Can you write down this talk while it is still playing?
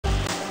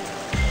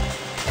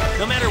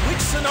No matter which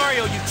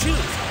scenario you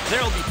choose,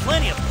 there will be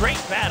plenty of great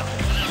battle.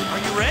 Are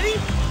you ready?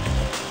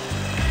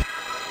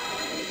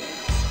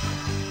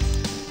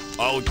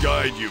 I'll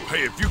guide you.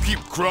 Hey, if you keep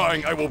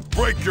crying, I will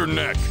break your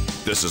neck.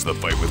 This is the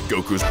fight with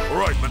Goku's. All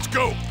right, let's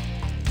go.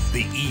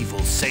 The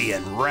evil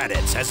Saiyan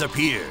Raditz has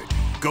appeared.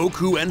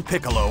 Goku and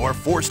Piccolo are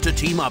forced to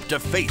team up to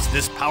face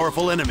this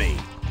powerful enemy.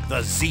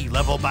 The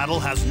Z-level battle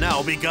has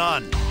now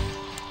begun.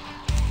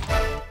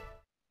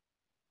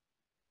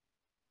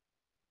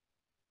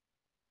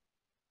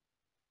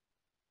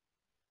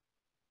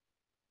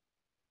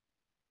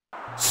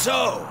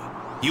 So,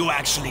 you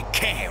actually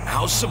came.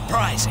 How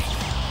surprising.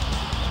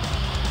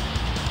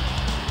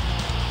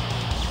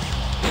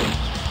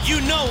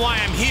 You know why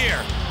I'm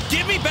here!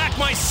 Give me back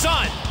my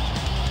son!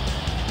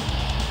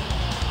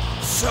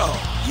 So,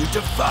 you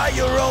defy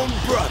your own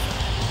brother.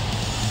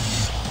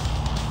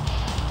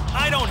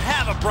 I don't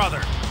have a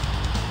brother!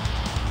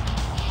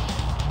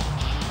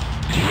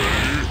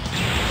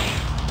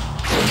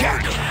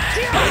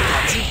 I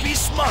thought you'd be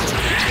smarter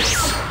than this.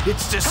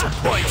 It's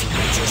disappointing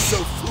that you're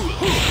so foolish.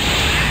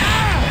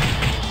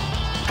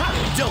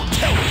 Don't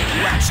tell me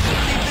you actually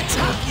believe the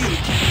two of you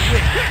can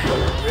win.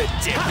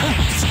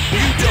 Ridiculous.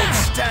 You don't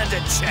stand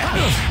a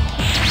chance.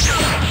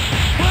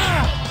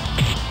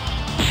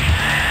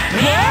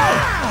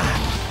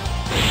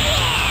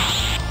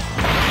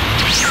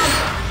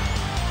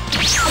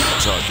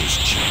 Talk is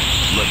cheap.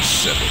 Let's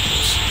settle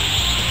this.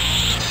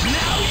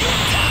 Now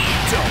you're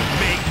talking. Don't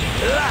make me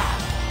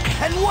laugh.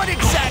 And what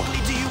exactly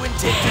do you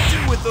intend to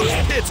do with those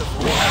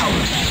pitiful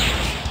powers?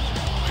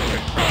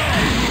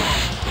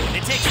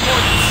 It takes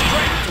more than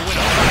strength to win a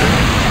fight.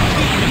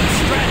 Even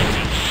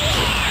strategy.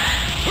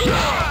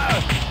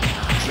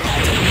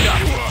 That's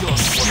enough with your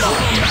smart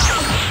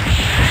mouth.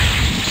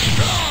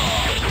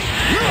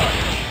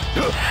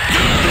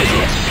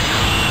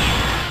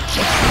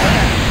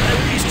 At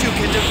least you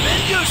can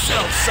defend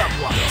yourself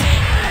somewhat.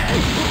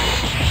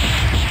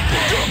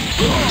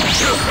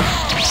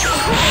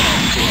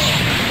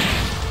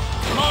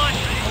 Come on,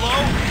 Piccolo!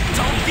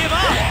 Don't give up!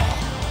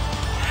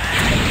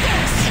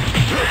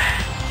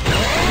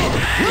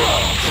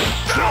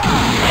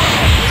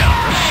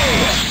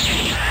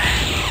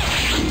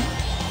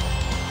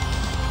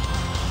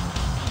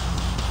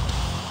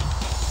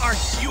 Are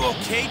you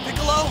okay,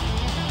 Piccolo?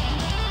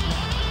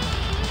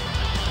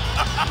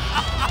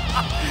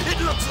 It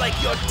looks like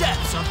your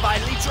deaths are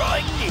finally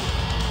drawing near.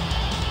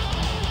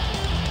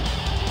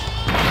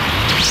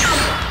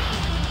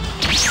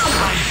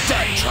 I'm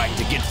done trying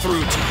to get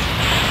through to you.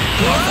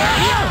 Brother!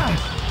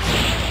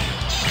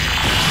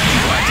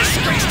 You are a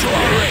disgrace to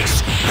our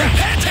race!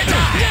 Prepare to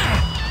die!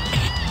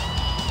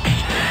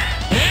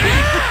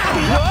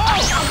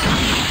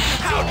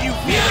 How do you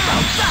feel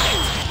about that?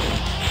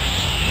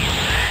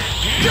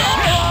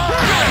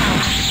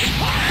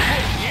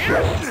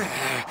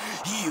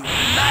 You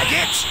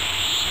maggot!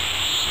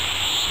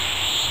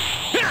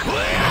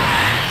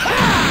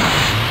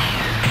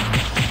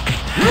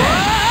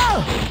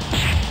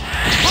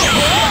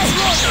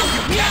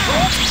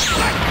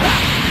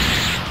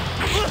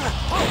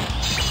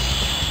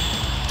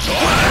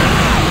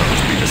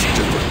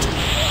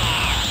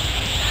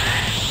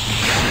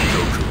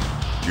 Goku,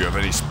 do you have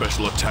any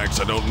special attacks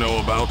I don't know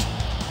about?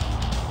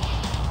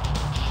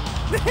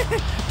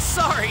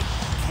 Sorry,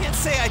 can't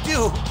say I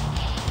do.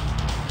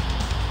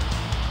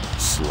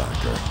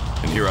 Slacker.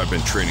 And here I've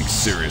been training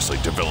seriously,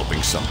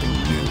 developing something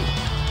new.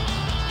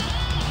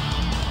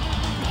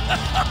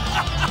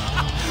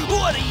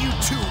 What are you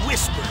two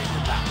whispering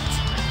about?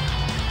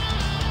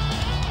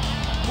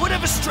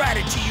 Whatever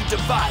strategy you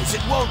devise,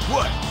 it won't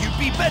work. You'd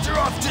be better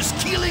off just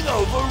keeling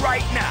over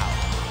right now.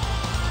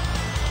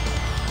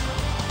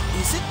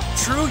 Is it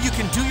true you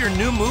can do your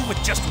new move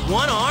with just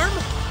one arm?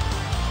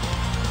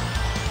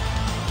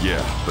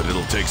 Yeah, but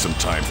it'll take some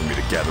time for me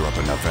to gather up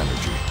enough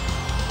energy.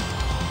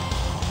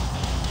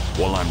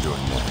 While I'm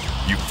doing that,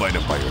 you fight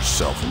him by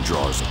yourself and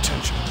draw his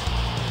attention.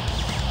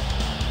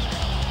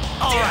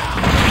 All right,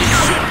 this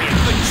should be a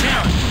good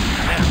challenge.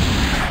 Now,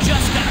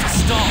 just got to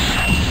stall.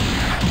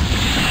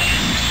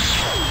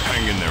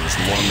 Hang in there as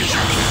long as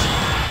you can.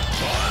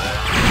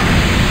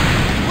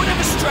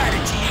 Whatever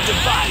strategy you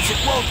devise, it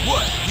won't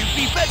work. You'd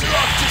be better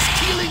off just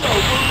keeling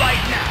over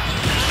right now.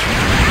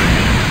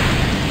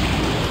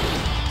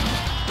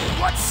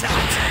 What's that?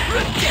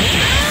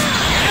 Ridiculous!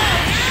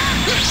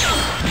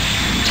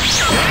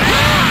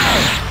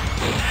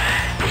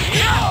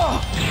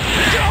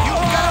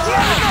 You've got a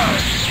learner!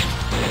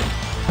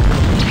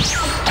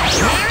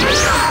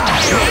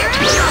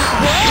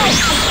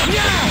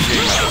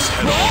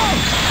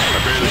 I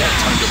barely had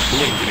time to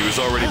blink and he was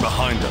already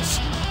behind us.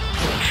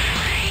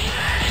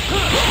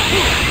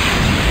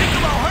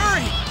 Piccolo,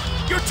 hurry!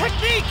 Your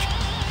technique!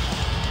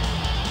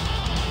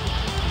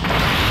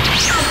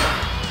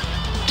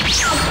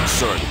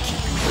 Sorry to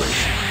keep you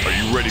waiting. Are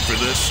you ready for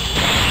this?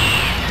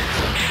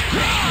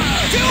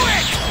 Do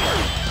it!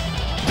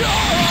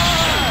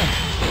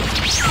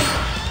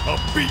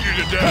 I'll beat you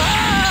to death!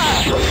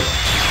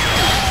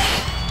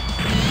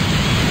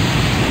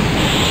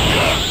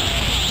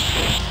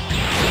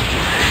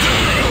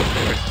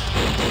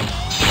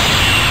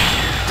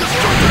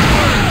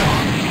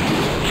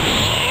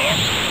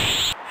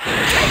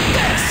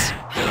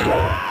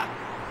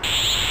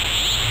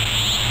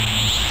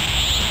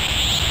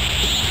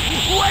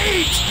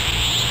 Wait!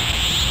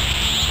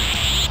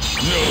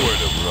 Nowhere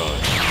to run.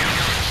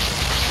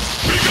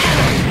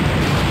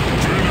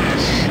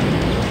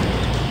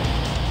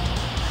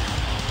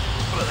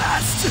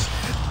 Blast!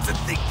 To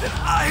think that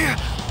I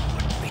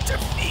would be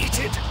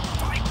defeated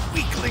by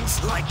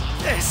weaklings like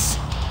this.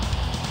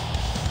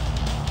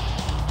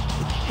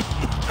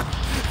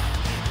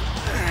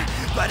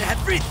 But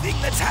everything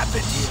that's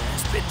happened here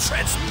has been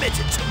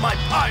transmitted to my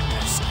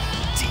partners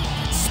deep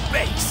in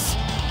space.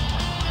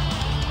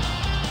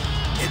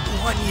 In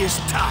 1 year's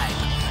time,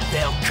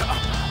 they'll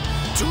come.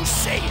 2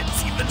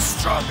 Saiyans even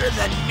stronger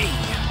than me.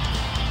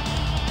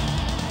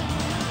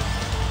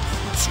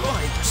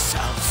 Enjoy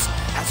yourselves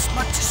as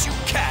much as you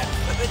can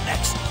for the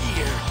next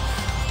year.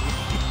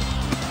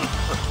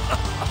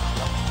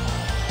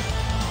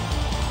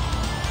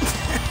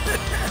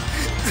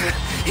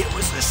 It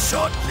was a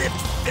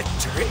short-lived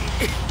victory,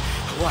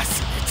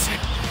 wasn't it?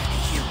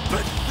 You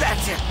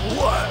pathetic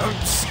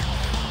worms!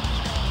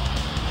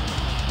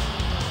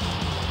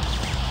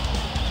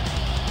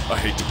 I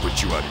hate to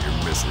put you out of your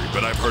misery,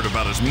 but I've heard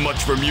about as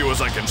much from you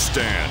as I can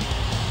stand.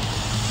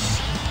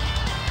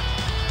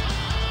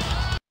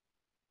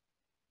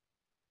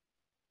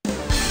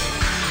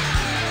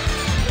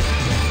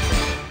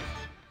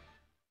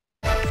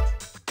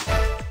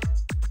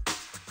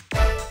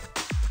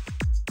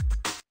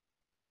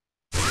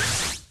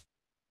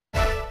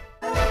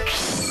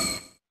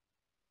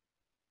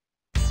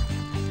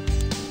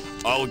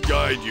 I'll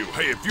guide you.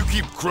 Hey, if you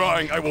keep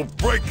crying, I will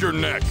break your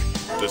neck.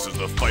 This is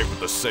the fight with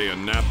the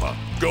Saiyan Nappa.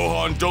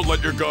 Gohan, don't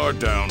let your guard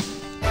down.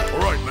 All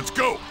right, let's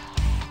go.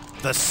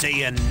 The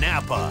Saiyan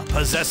Nappa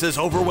possesses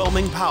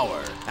overwhelming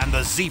power, and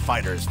the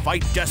Z-Fighters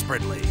fight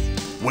desperately,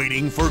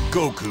 waiting for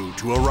Goku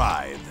to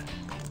arrive.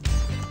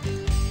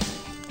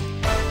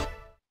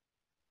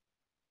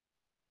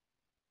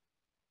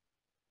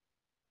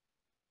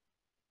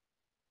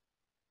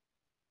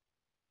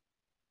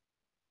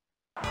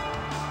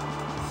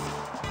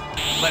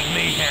 Let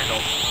me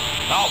handle.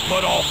 I'll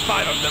put all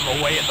 5 of them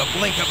away in the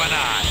blink of an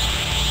eye.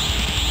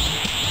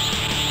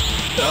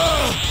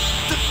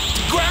 The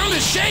ground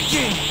is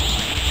shaking!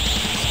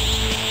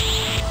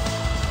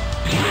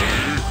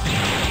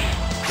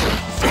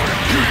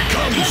 Here it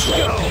comes!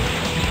 Go!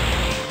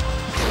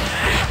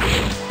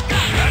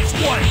 That's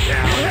 1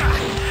 down!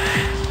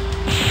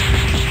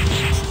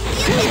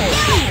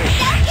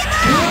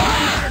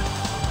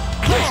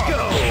 Let's go!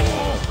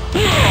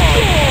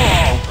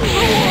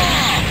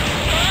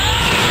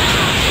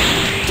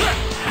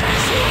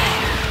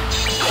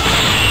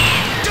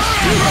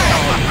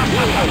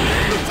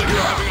 Looks like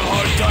you're having a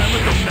hard time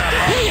with them now.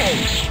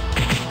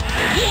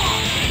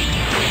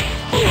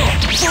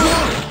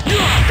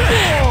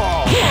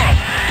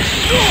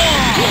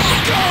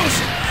 Goes!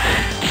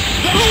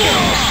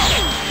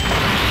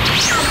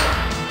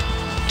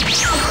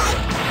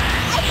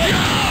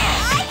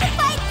 I can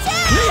fight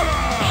too!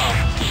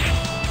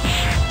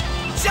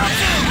 Jump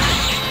in!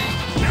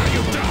 Now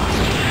you die!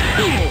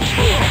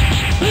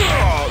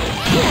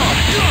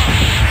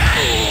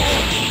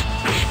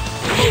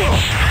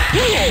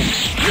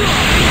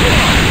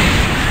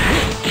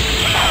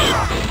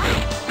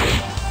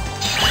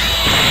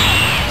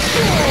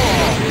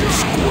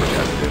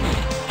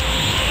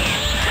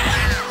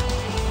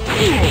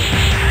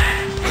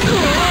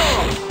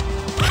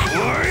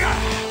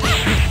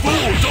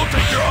 Fool, don't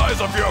take your eyes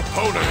off your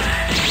opponent.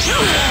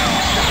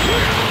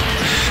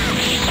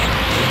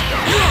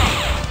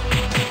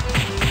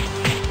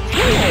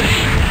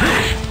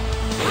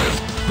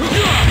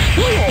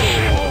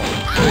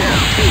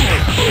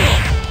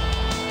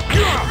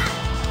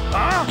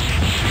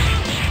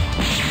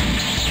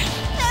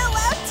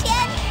 Farewell,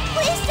 Tien!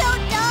 Please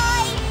don't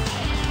die!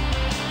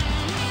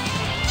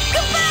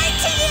 Goodbye,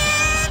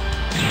 Tien!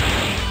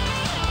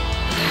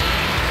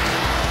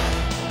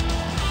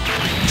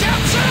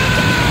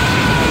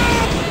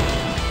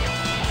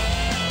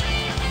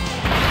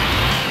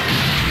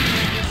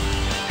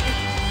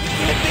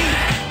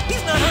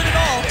 He's not hurt at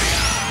all!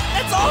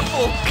 That's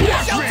awful!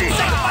 Chaozu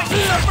sacrificed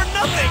himself for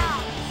nothing!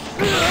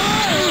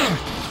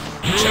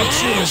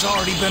 Chaozu has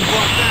already been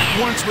brought back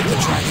once with the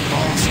Dragon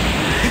Balls.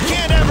 He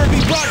can't ever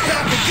be brought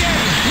back again!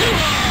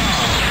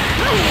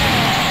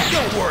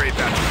 Don't worry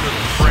about your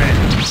little friend.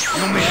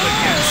 You'll meet him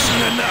again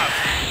soon enough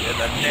in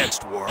the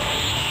next world.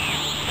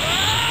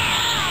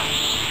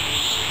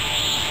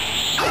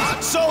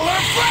 Solar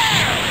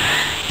Flare!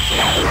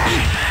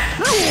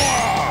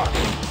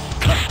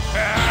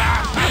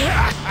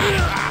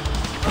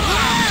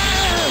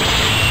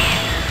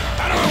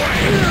 Out of the way!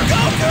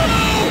 Goku!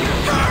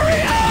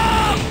 Hurry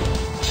up!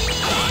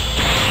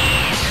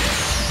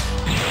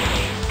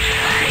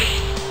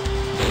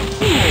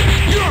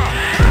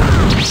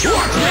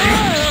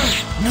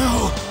 No!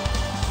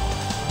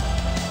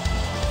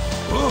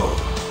 Whoa!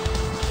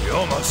 You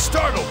almost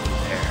startled me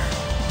there.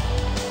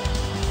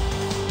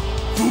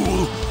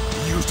 Fool!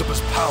 He used up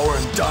his power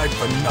and died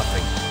for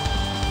nothing.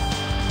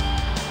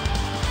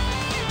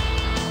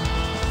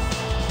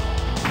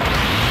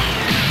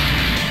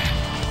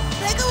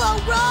 Piccolo,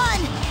 run!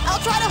 I'll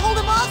try to hold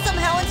him off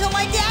somehow until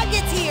my dad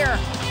gets here!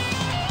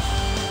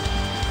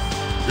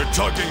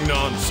 talking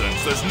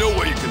nonsense. There's no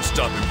way you can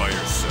stop him by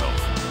yourself.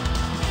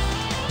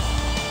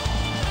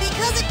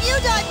 Because if you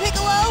die,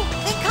 Piccolo,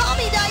 then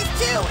Kami dies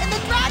too, and the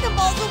Dragon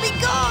Balls will be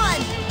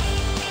gone!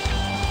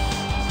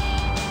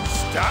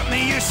 Stop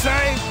me, you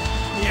say?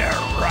 Yeah,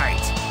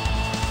 right.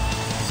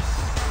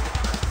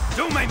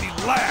 Don't make me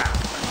laugh,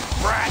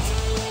 brat.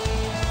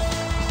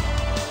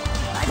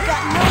 I've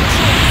got no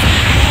choice.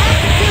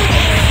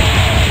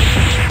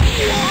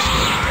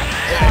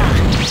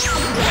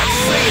 That's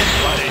Saiyan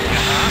blood in you,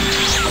 huh?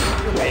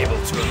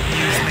 Able to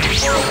amuse me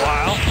for a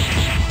while?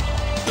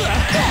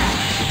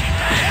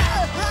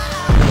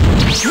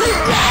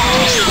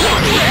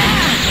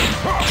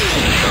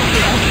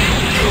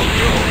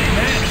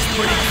 Man, it's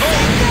pretty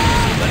cool.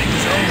 Letting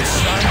his own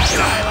son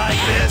die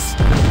like this.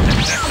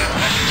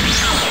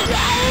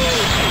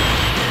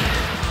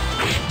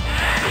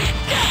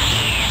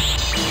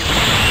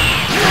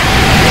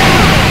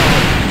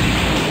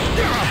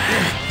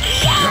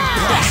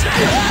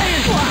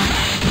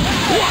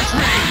 Watch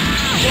me!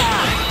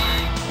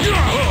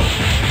 Whoa,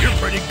 you're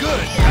pretty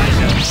good,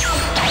 kind of.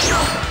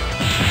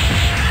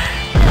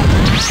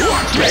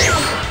 Watch me!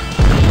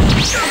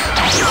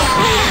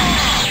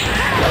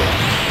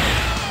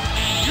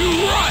 You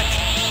run!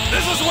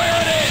 This is where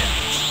it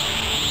ends!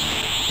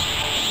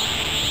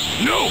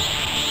 No!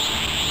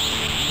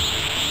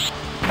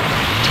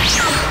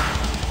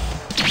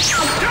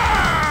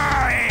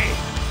 Die!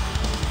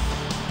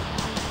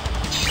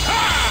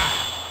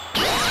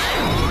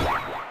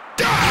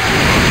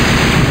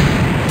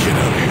 Get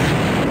out of here.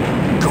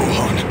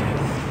 Gohan.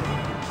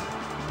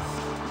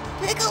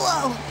 Piccolo!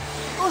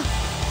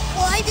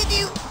 Why did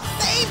you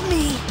save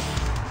me?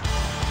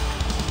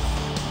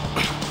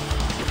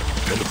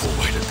 Pitiful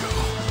way to go.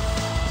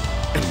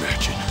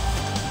 Imagine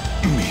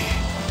me,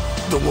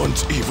 the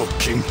once evil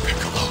King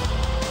Piccolo,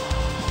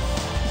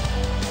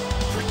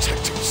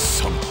 protecting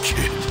some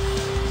kid.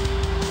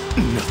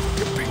 Nothing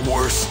could be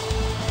worse.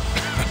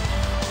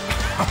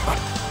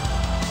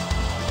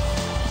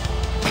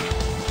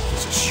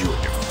 This is you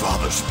and your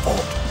father's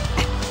fault.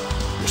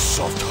 Your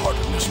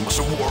soft-heartedness must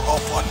have wore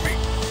off on me.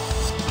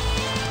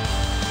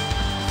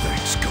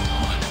 Thanks,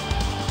 Gohan.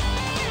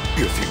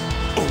 You're the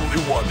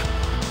only one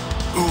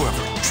who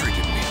ever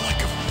treated me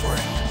like a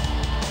friend.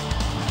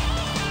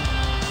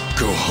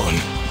 Gohan,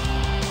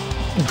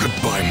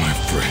 goodbye, my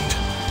friend.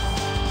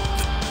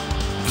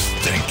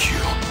 Thank you.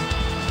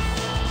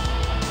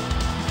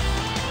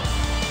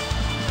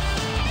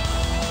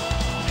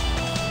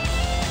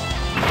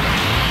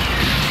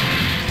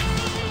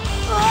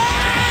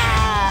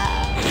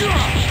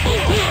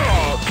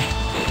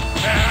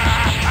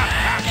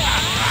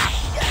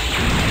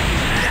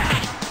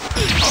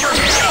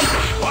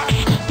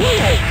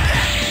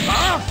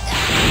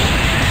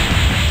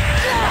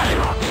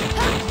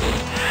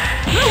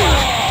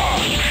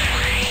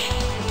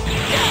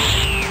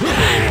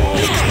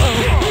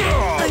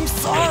 I'm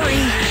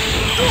sorry.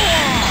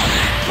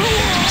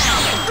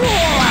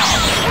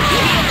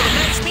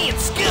 Match me in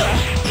skill!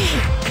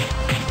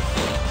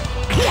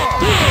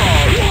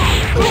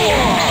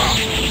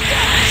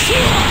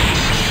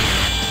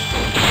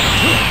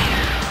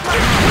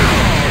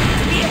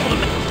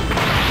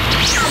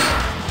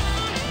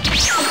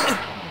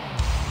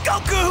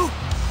 Goku!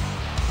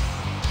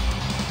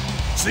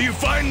 So you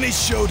finally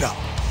showed up.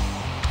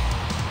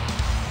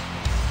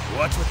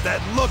 What's with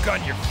that look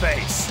on your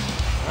face?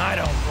 I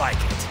don't like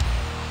it.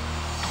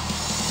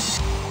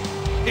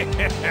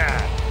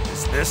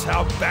 Is this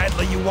how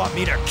badly you want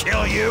me to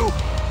kill you?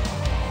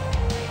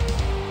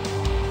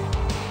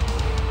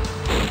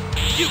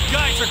 You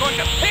guys are going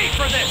to pay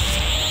for this!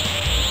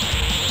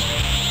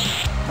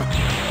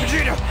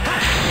 Vegeta,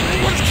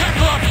 what is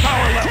Kakarot's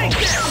power level?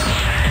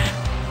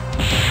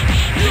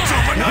 It's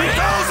over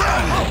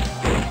 9,000!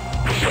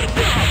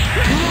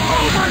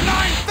 Over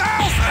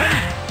 9,000?!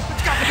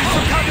 It's got to be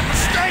some kind of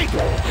mistake!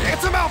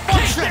 It's a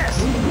malfunction!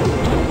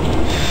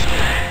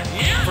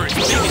 For as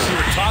big as you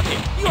were talking,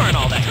 you aren't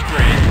all that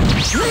great.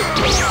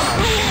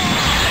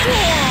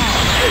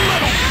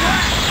 Little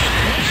brat!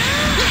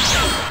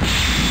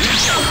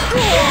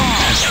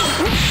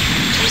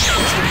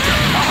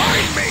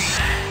 Behind me!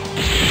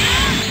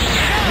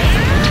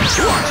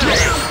 Watch me!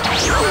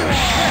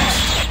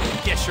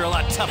 Guess you're a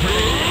lot tougher than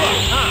you look,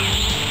 huh?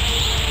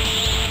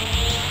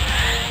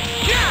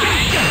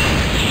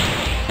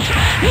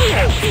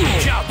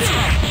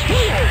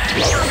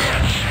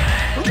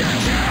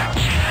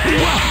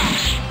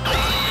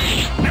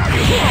 Now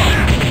you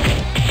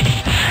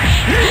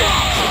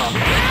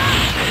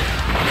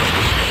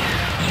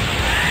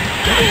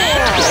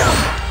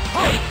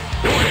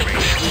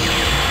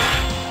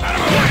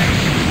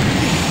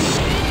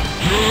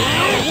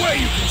no way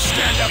you can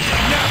stand up to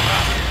Nappa!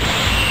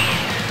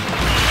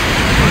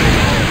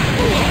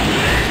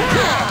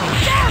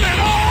 Darn it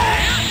all!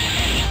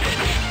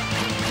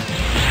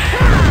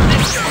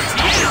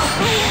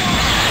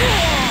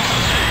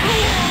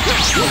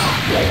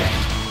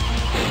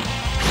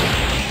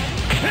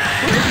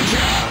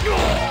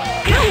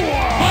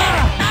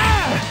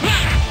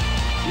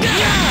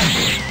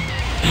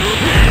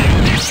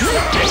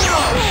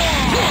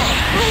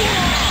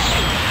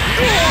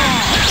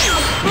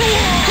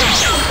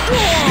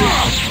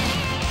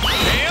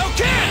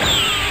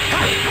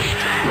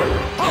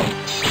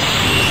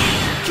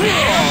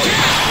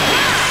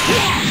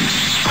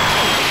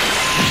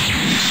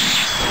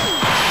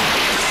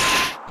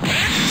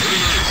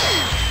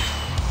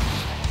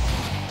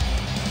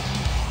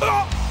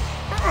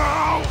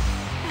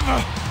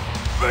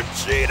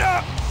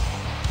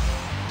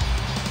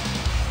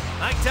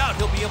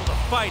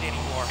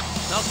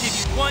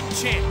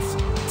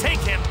 chance. Take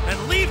him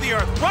and leave the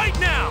Earth right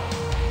now!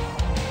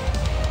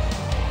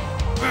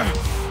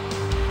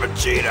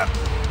 Vegeta!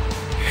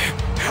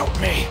 Help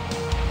me!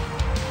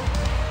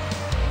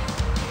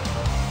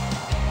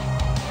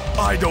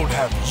 I don't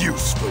have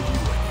use for you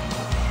anymore.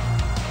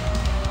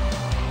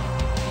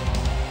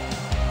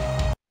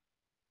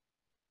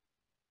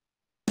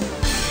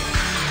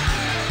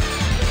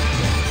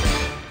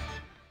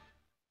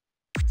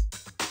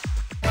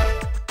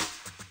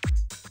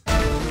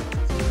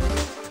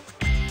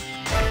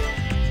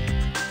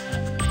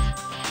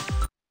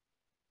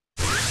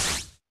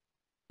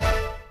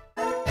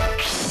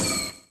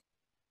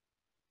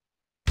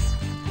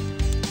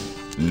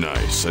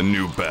 Nice, a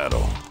new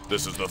battle.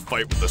 This is the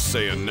fight with the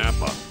Saiyan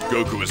Nappa.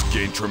 Goku has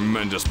gained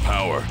tremendous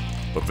power,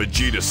 but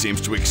Vegeta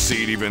seems to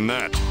exceed even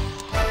that.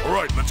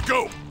 Alright, let's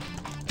go!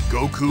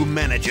 Goku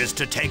manages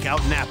to take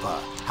out Nappa.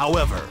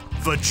 However,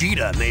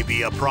 Vegeta may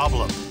be a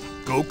problem.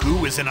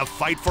 Goku is in a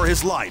fight for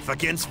his life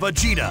against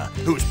Vegeta,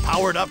 who's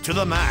powered up to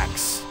the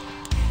max.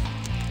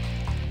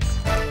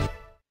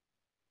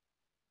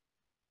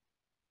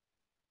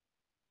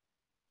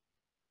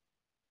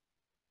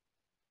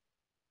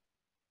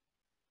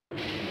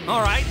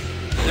 All right,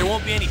 there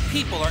won't be any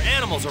people or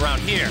animals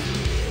around here.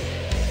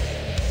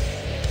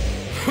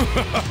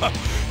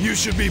 You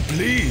should be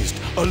pleased,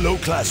 a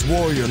low-class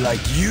warrior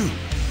like you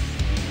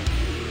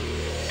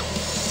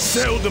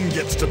seldom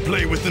gets to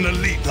play with an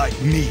elite like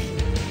me.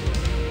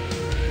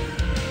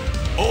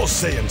 All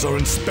Saiyans are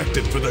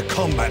inspected for their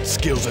combat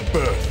skills at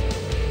birth.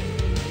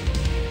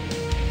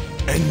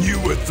 And you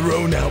were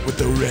thrown out with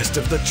the rest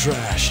of the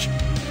trash.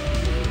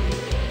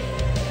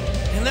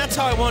 And that's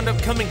how I wound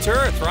up coming to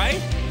Earth,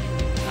 right?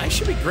 I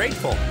should be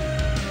grateful.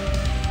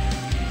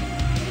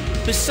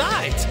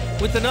 Besides,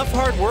 with enough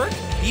hard work,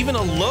 even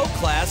a low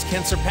class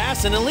can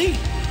surpass an elite.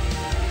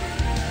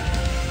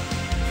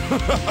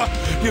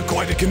 You're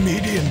quite a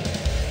comedian.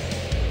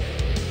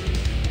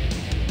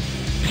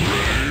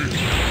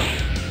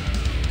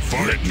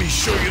 Let me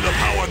show you the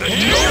power that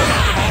no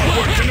amount of hard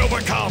work can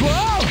overcome.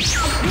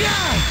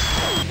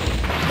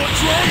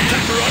 What's wrong,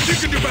 Kakarot? You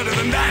can do better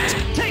than that.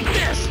 Take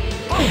this!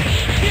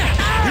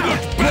 You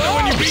looked better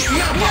when you beat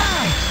Nappa.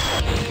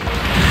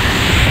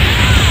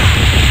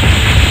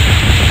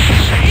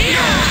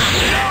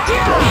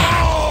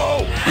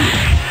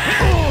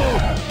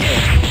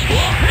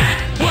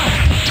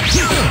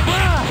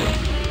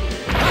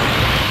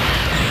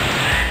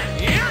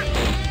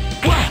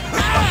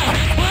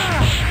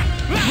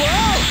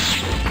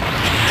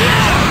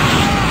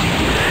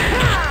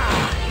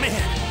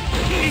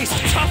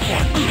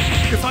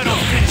 If I don't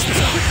finish this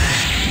up,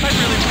 I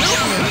really will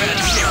be in bad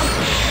shape.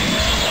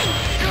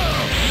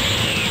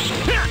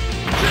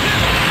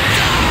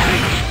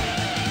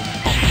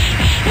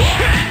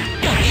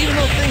 Even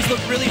though things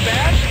look really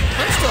bad,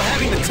 I'm still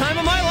having the time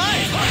of my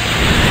life.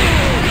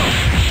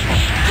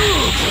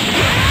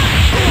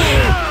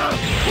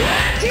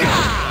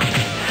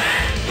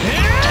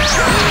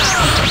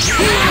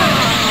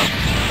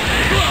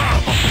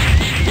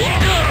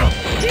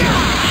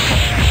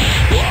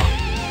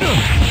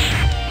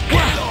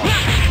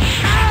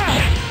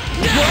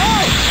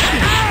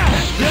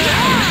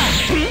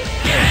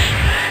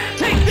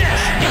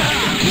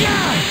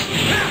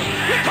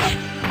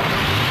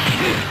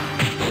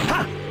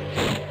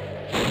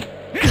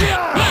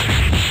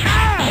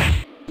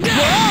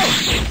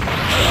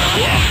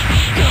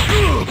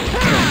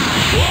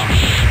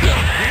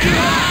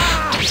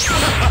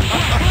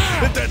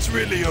 That's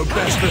really your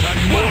best, that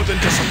I'm more than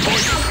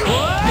disappointed.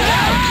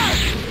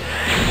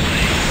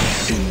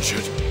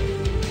 Injured.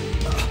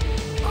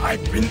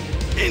 I've been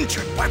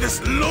injured by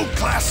this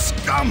low-class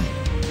scum.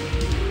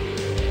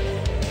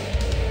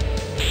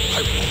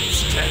 I won't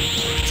stand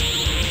for it.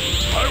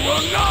 I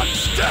will not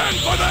stand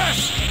for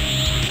this!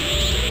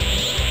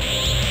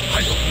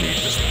 I don't need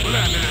this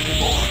planet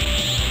anymore.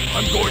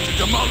 I'm going to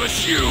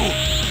demolish you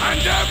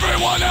and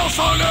everyone else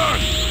on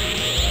Earth!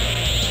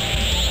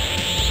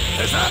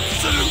 There's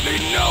absolutely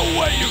no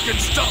way you can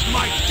stop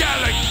my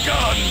Gallic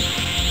gun!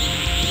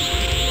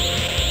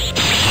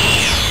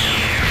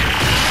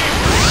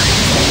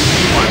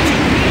 What?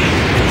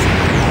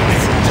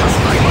 It's just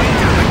like my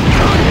Gallic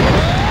gun!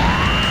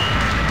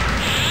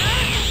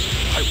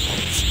 I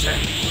won't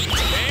stand for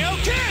it.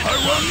 I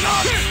will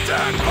not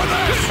stand for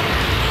this!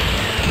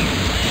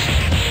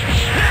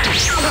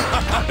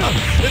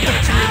 If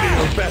that's really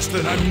your best,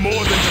 then I'm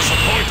more than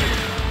disappointed.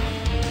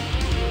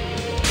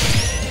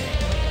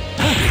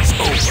 It's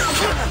over,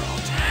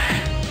 Kakarot.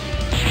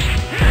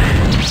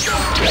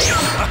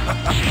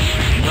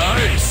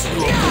 Nice!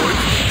 You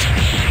avoided it.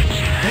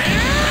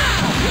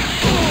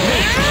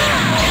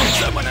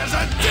 Someone has a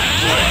death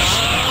wish!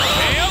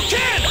 Hail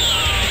Kid!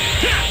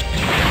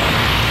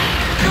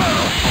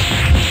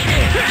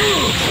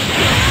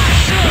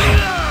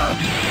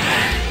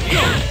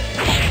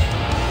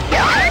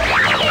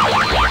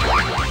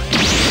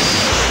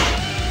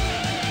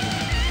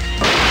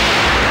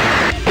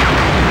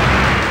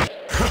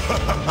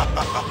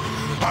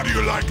 How do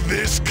you like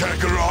this,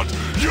 Kakarot?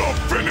 You're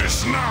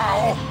finished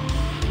now!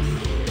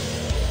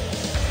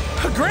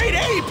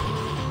 ape!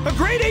 A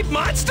great ape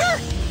monster?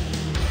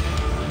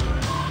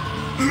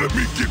 Let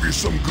me give you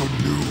some good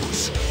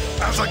news.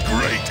 As a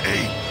great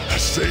ape, a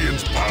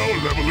Saiyan's power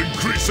level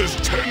increases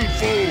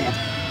tenfold.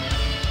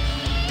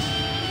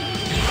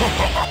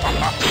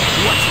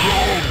 What's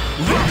wrong?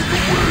 Running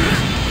away!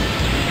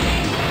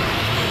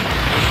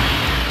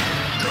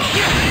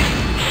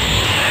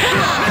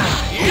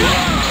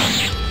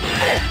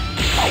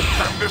 How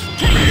can this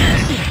be?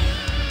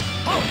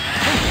 I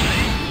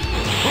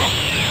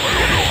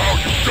don't know how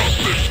you got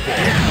this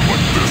far,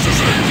 but this is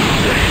it!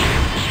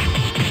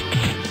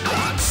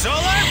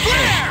 Solar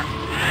flare!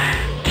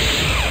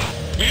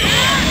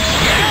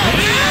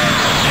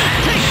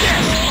 Take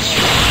this!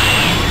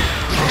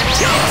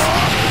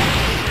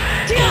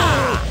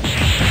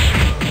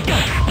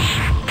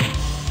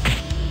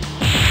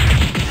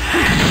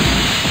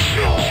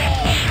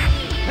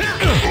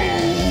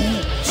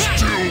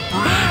 Still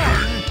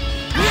breathing?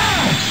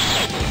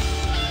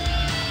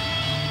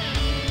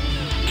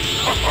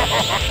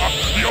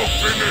 You're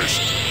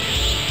finished!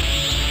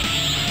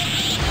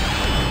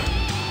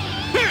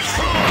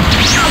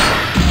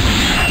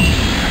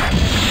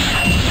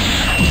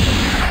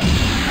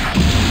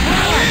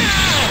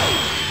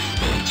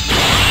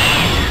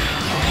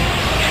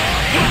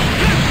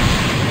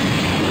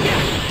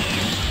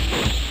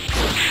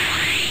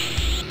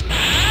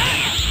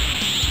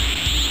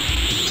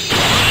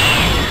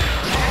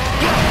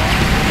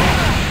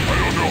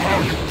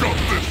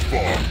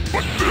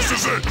 But this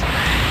is it!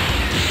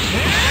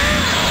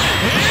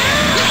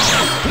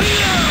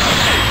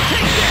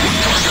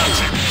 What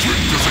cheap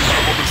trick does he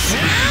have on his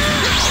sleeve?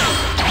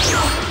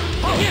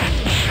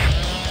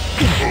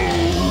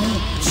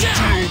 Oh,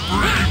 still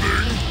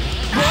breathing?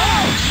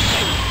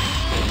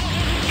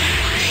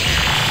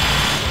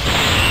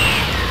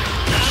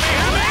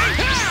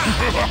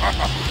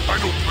 I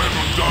don't plan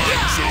on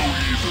dying so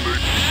easily.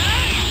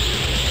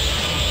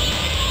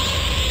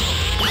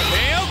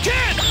 Hail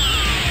Kid!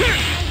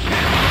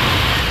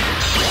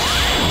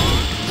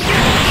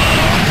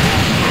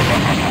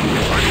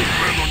 I don't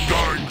plan on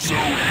dying so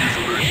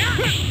easily.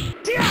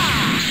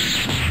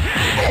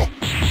 Oh,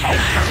 how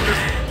can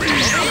this be?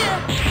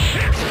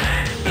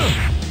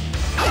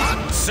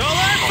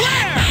 Solar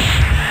flare!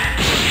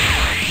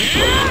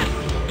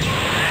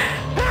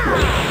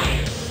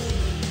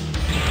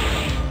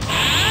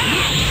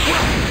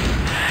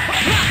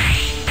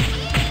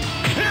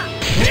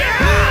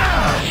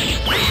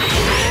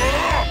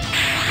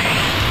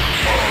 I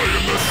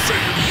am the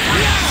Saiyan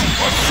Prince,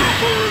 a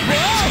super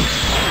elite!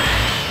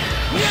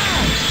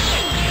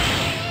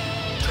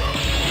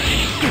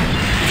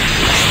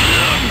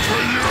 Stand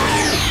for you!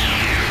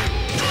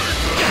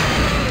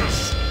 Yes.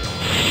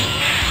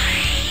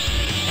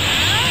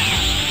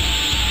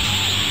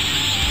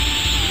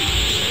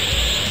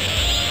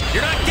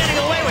 You're not getting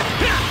away with it!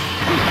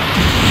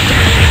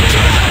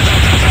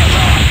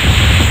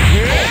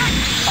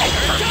 How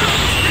can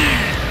this be?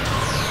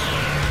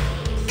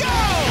 Go!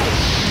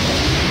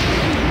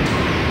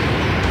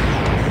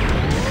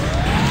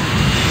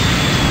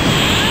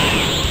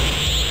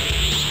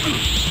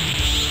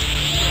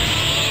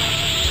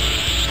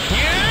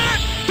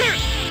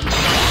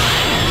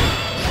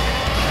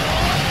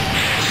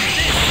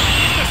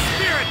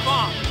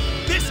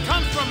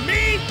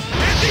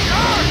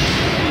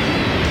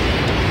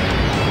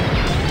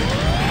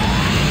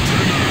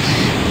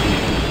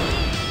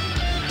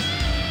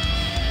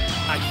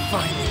 I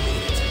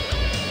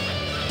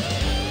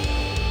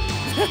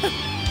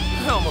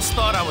almost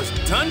thought I was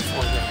done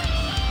for there.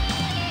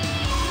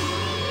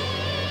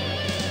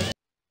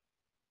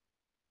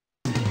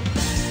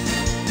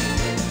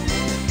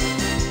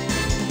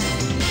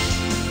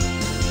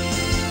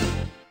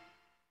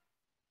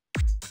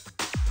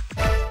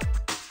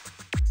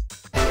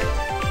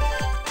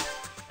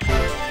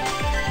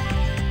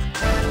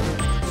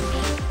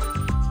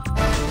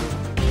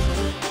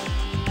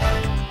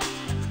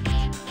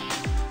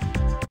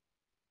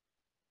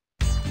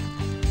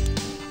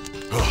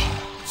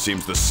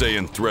 Seems the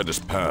Saiyan threat is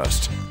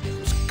past. It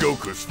was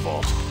Goku's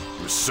fault.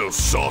 He was so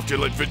soft he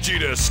let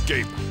Vegeta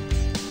escape.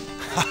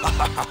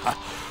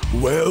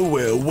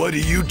 Well, what are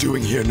you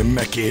doing here,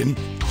 Namekian?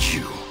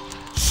 You.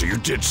 So you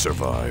did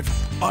survive.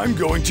 I'm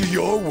going to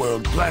your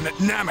world, planet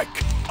Namek.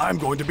 I'm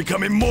going to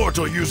become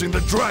immortal using the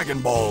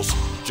Dragon Balls.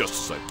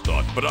 Just as I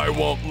thought, but I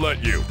won't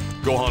let you.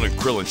 Gohan and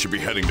Krillin should be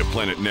heading to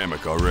planet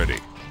Namek already.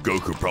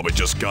 Goku probably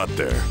just got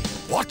there.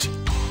 What?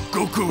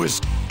 Goku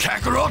is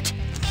Kakarot?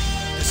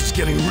 This is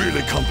getting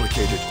really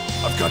complicated.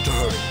 I've got to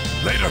hurry.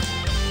 Later.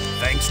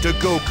 Thanks to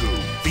Goku,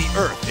 the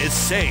Earth is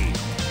saved.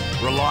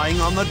 Relying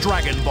on the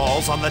Dragon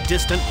Balls on the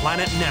distant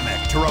planet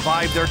Namek to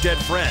revive their dead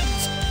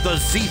friends, the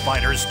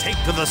Z-Fighters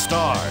take to the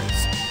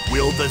stars.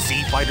 Will the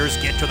Z-Fighters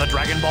get to the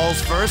Dragon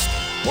Balls first?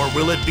 Or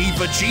will it be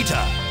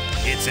Vegeta?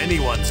 It's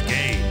anyone's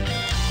game.